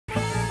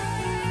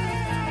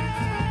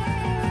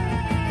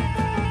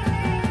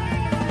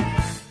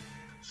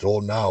So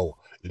now,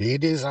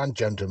 ladies and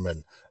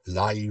gentlemen,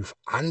 live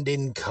and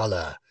in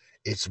colour,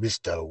 it's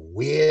Mr.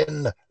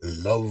 Wayne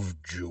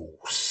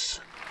Lovejuice.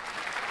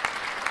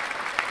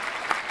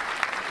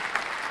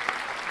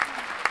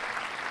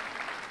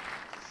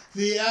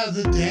 The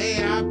other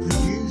day our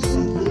producer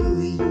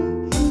Louis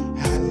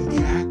had a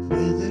chat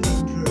with an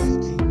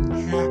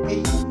interesting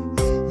chappie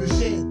who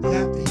said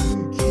that the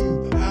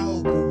YouTube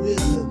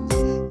algorithms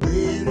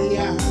really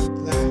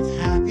aren't that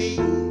happy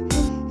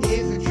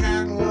if a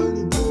channel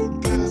only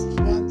broadcasts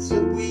once a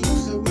week,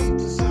 so we've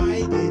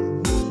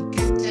decided we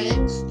can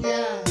text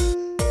ya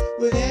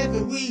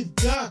whenever we've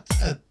got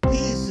a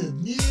piece of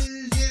news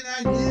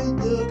in our new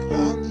book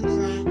on the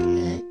Track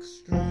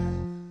Extra.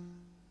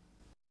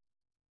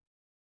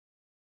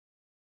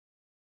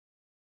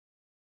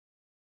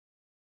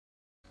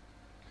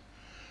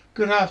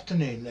 Good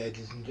afternoon,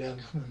 ladies and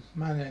gentlemen.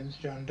 My name is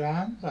John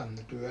Downs. I'm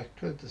the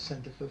director of the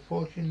Centre for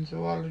Fortean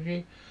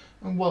Zoology,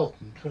 and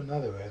welcome to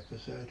another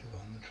episode of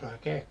On the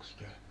Track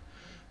Extra.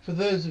 For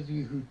those of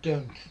you who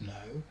don't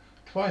know,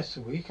 twice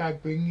a week I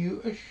bring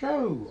you a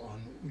show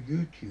on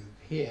YouTube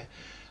here,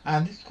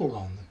 and it's called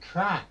On the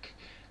Track.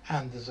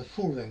 And there's a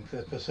full-length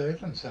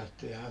episode on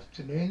Saturday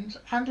afternoons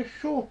and a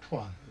short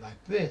one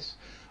like this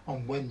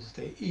on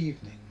Wednesday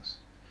evenings.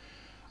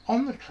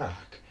 On the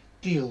Track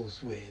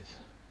deals with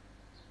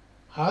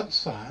hard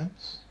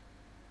science,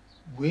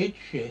 weird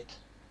shit,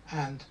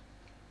 and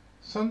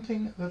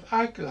something that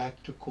I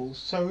like to call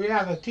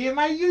surreality. And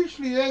I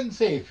usually then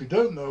say, if you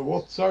don't know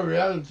what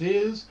surreality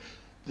is,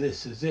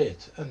 this is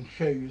it, and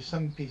show you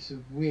some piece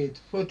of weird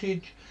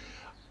footage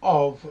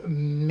of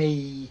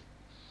me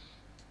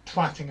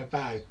twatting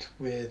about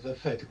with a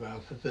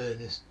photograph of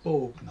Ernest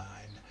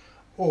Borgnine,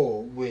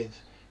 or with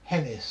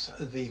Hennis,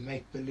 the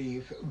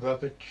make-believe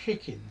rubber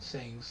chicken,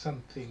 saying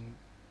something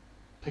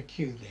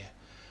peculiar.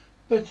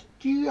 But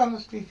do you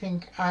honestly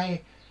think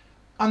I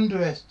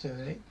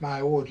underestimate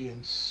my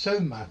audience so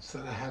much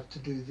that I have to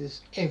do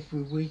this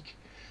every week?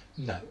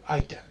 No, I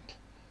don't.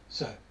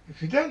 So,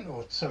 if you don't know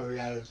what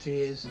surreality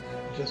is,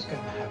 you're just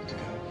going to have to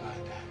go and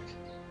find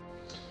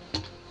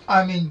out.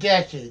 I'm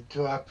indebted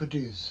to our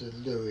producer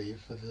Louis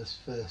for this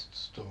first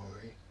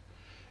story.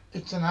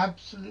 It's an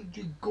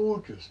absolutely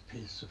gorgeous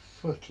piece of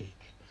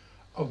footage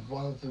of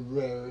one of the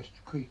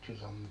rarest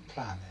creatures on the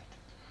planet.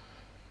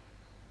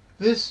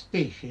 This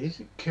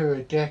species,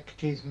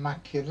 Chirodectes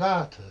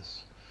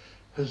maculatus,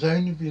 has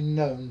only been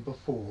known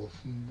before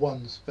from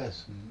one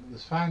specimen that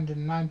was found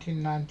in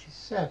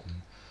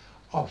 1997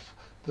 off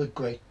the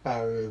Great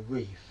Barrier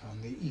Reef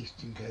on the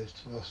eastern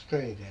coast of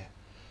Australia.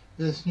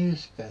 This new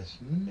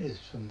specimen is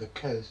from the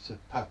coast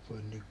of Papua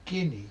New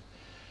Guinea,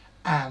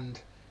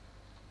 and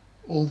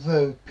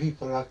although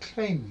people are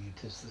claiming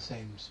it is the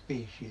same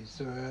species,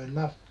 there are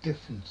enough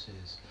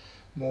differences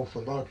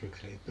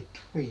morphologically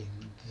between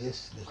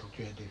this little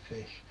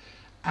jellyfish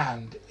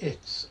and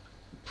its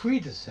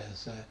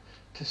predecessor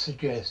to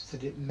suggest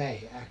that it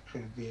may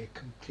actually be a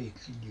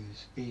completely new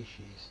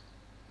species.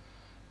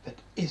 But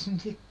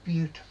isn't it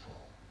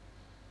beautiful?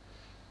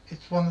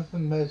 It's one of the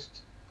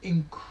most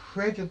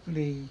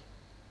incredibly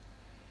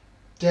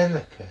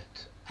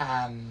delicate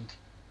and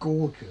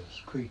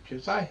gorgeous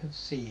creatures I have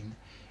seen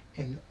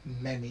in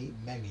many,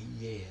 many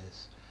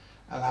years.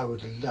 And I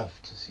would love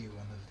to see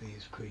one of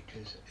these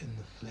creatures in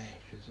the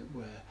flesh, as it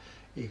were,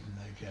 even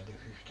though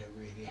jellyfish don't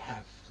really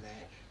have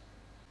flesh.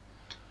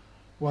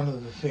 One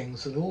of the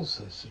things that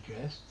also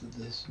suggests that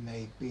this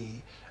may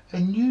be a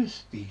new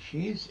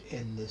species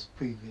in this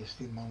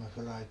previously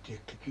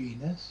monophyletic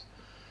genus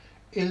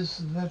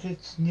is that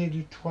it's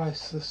nearly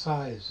twice the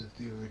size of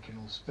the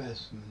original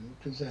specimen,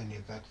 which was only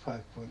about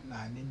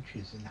 5.9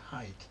 inches in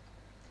height.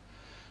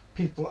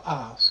 People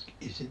ask,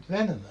 is it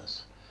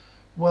venomous?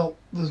 Well,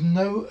 there's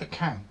no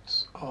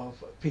accounts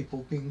of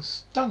people being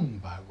stung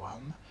by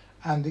one,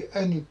 and the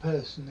only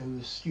person who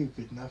was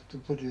stupid enough to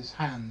put his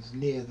hands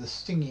near the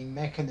stinging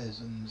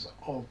mechanisms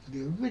of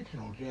the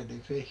original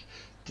jellyfish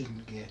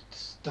didn't get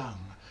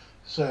stung.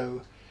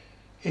 So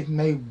it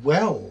may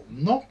well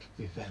not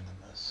be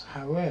venomous.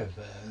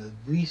 However,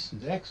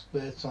 recent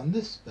experts on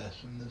this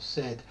specimen have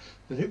said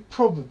that it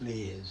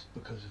probably is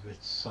because of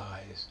its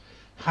size.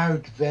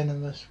 How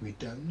venomous, we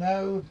don't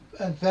know.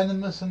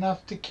 Venomous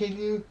enough to kill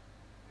you?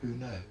 Who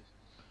knows?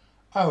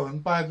 Oh,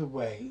 and by the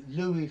way,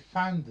 Louis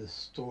found this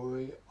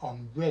story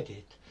on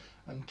Reddit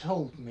and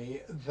told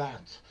me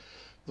that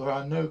there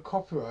are no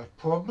copyright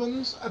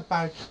problems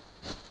about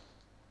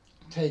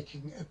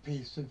taking a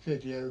piece of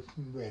video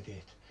from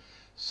Reddit.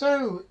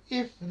 So,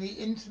 if the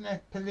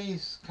internet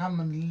police come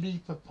and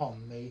leap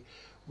upon me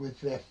with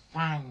their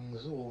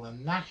fangs all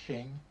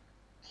a-gnashing,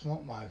 it's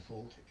not my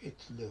fault,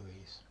 it's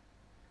Louis's.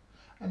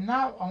 And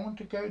now I want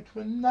to go to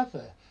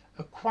another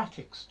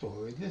aquatic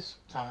story, this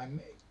time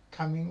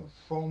coming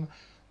from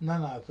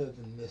none other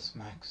than Miss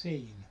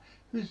Maxine,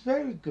 who's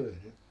very good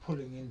at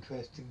pulling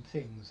interesting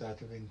things out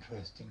of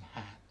interesting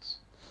hats.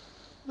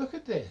 Look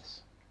at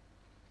this.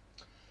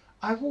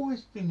 I've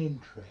always been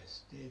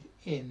interested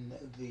in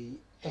the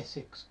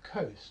Essex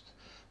coast,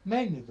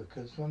 mainly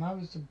because when I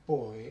was a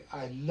boy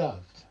I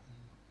loved,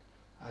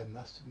 I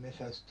must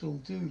admit I still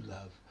do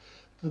love.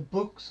 The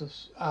books of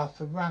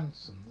Arthur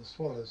Ransom, the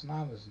Swallows and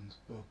Amazons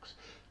books,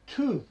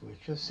 two of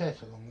which are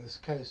set along this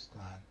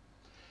coastline.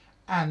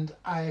 And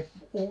I've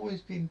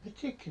always been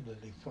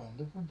particularly fond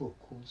of a book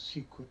called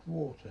Secret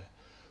Water,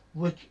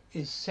 which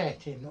is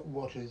set in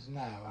what is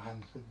now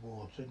Hanford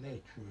Water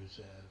Nature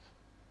Reserve.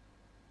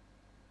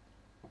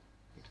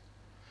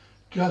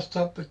 Just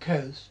up the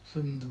coast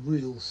from the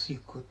real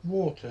Secret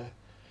Water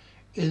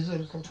is a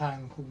little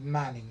town called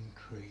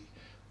Manningtree,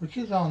 which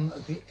is on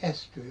the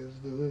estuary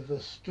of the River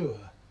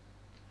Stour.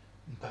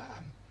 But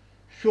I'm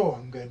sure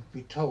I'm going to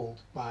be told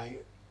by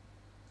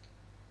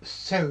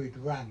serried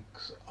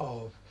ranks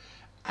of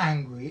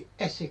angry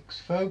Essex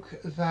folk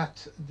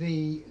that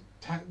the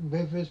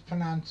river is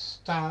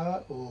pronounced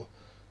Stour or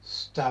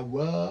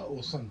Stour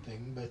or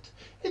something, but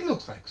it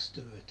looks like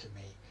Stour to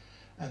me.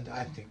 And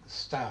I think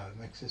Stour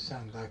makes it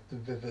sound like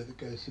the river that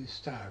goes through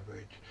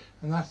Stourbridge.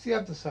 And that's the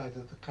other side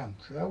of the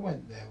country. I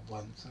went there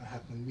once and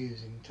had an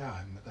amusing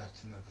time, but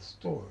that's another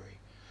story.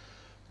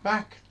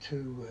 Back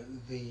to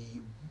the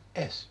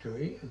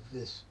estuary of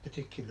this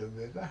particular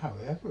river,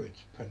 however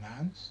it's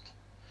pronounced.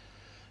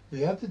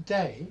 The other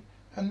day,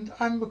 and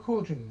I'm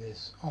recording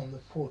this on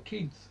the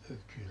 14th of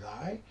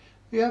July,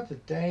 the other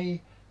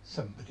day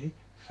somebody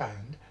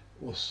found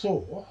or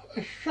saw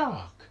a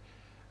shark,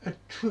 a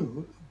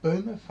true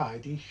bona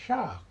fide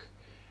shark,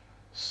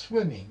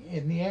 swimming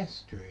in the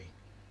estuary.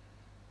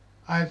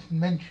 I've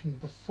mentioned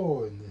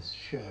before in this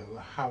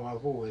show how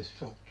I've always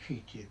felt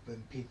cheated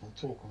when people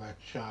talk about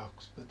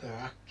sharks, but they're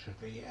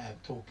actually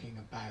talking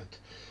about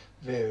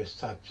various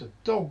types of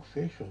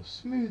dogfish or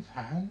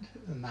smoothhound,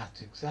 and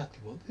that's exactly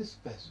what this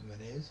specimen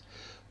is.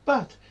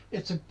 But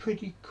it's a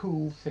pretty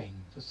cool thing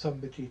for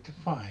somebody to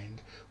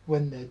find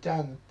when they're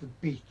down at the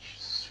beach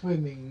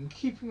swimming,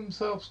 keeping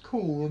themselves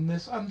cool in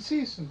this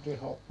unseasonably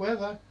hot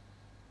weather,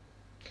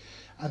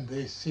 and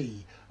they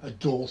see a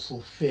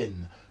dorsal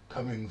fin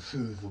coming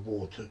through the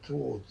water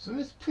towards them.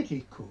 It's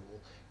pretty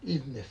cool,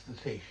 even if the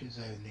fish is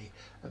only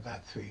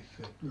about 3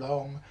 foot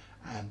long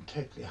and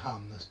totally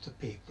harmless to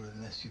people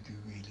unless you do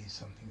really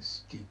something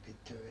stupid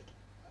to it.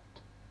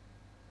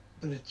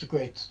 But it's a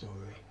great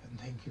story, and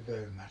thank you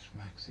very much,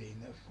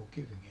 Maxine, for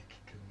giving it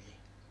to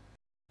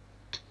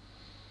me.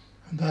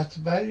 And that's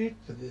about it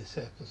for this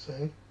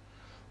episode.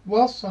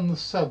 Whilst on the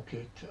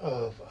subject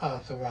of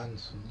Arthur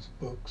Ransom's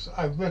books,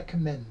 I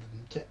recommend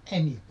them to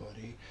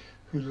anybody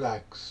who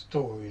likes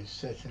stories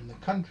set in the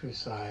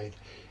countryside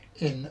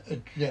in a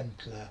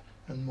gentler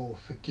and more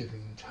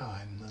forgiving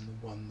time than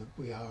the one that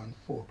we are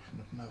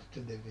unfortunate enough to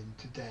live in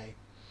today.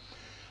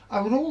 I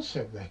would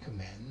also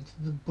recommend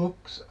the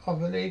books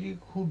of a lady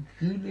called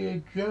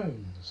Julia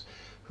Jones,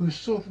 who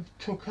sort of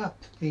took up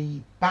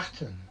the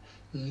baton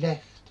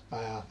left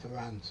by Arthur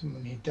Ransom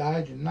when he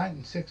died in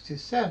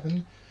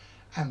 1967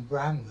 and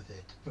ran with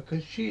it,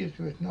 because she has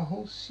written a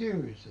whole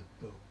series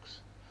of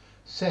books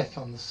set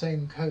on the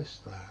same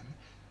coastline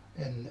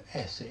in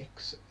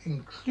Essex,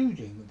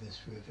 including this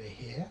river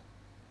here,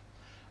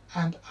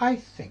 and I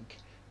think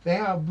they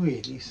are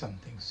really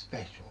something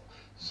special.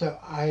 So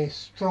I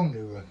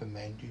strongly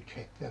recommend you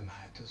check them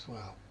out as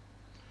well.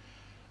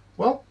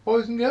 Well,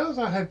 boys and girls,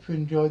 I hope you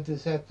enjoyed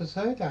this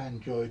episode. I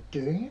enjoyed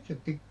doing it.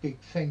 A big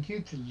thank you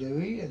to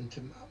Louis and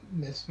to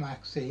Miss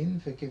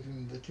Maxine for giving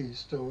me the two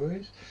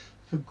stories,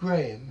 for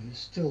Graham, who's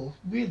still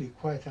really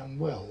quite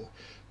unwell,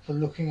 for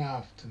looking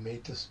after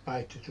me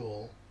despite it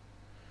all,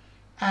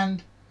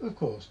 and of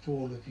course to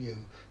all of you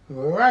who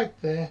are right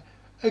there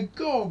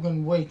agog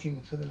and waiting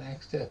for the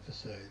next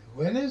episode.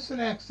 When is the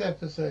next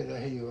episode, I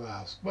hear you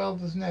ask? Well,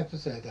 there's an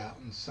episode out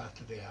on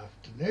Saturday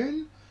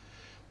afternoon.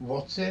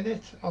 What's in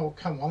it? Oh,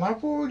 come on,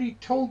 I've already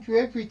told you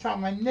every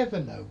time. I never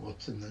know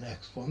what's in the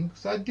next one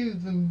because I do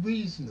them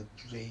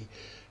reasonably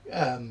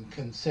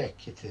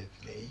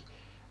consecutively,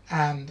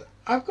 and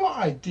I've got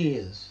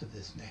ideas for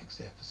this next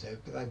episode,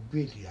 but I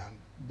really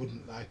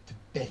wouldn't like to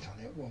bet on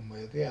it one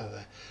way or the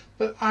other.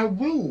 But I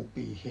will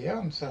be here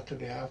on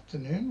Saturday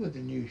afternoon with a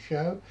new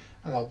show,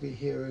 and I'll be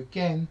here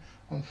again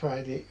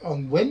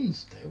on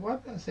Wednesday. Why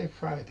did I say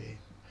Friday?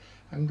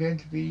 I'm going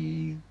to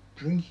be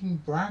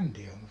drinking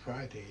brandy on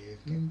Friday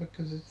evening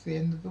because it's the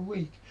end of the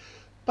week.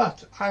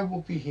 But I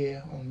will be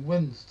here on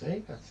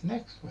Wednesday, that's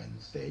next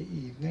Wednesday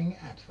evening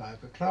at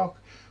 5 o'clock,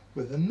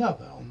 with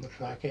another On the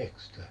Track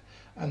Extra.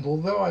 And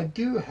although I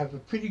do have a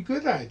pretty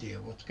good idea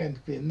what's going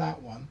to be in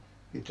that one,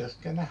 you're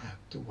just going to have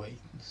to wait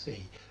and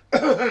see.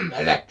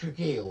 Electric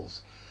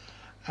eels.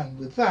 And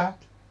with that,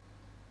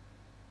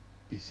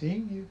 be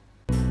seeing you.